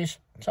 Cheers.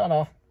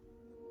 Ta-da.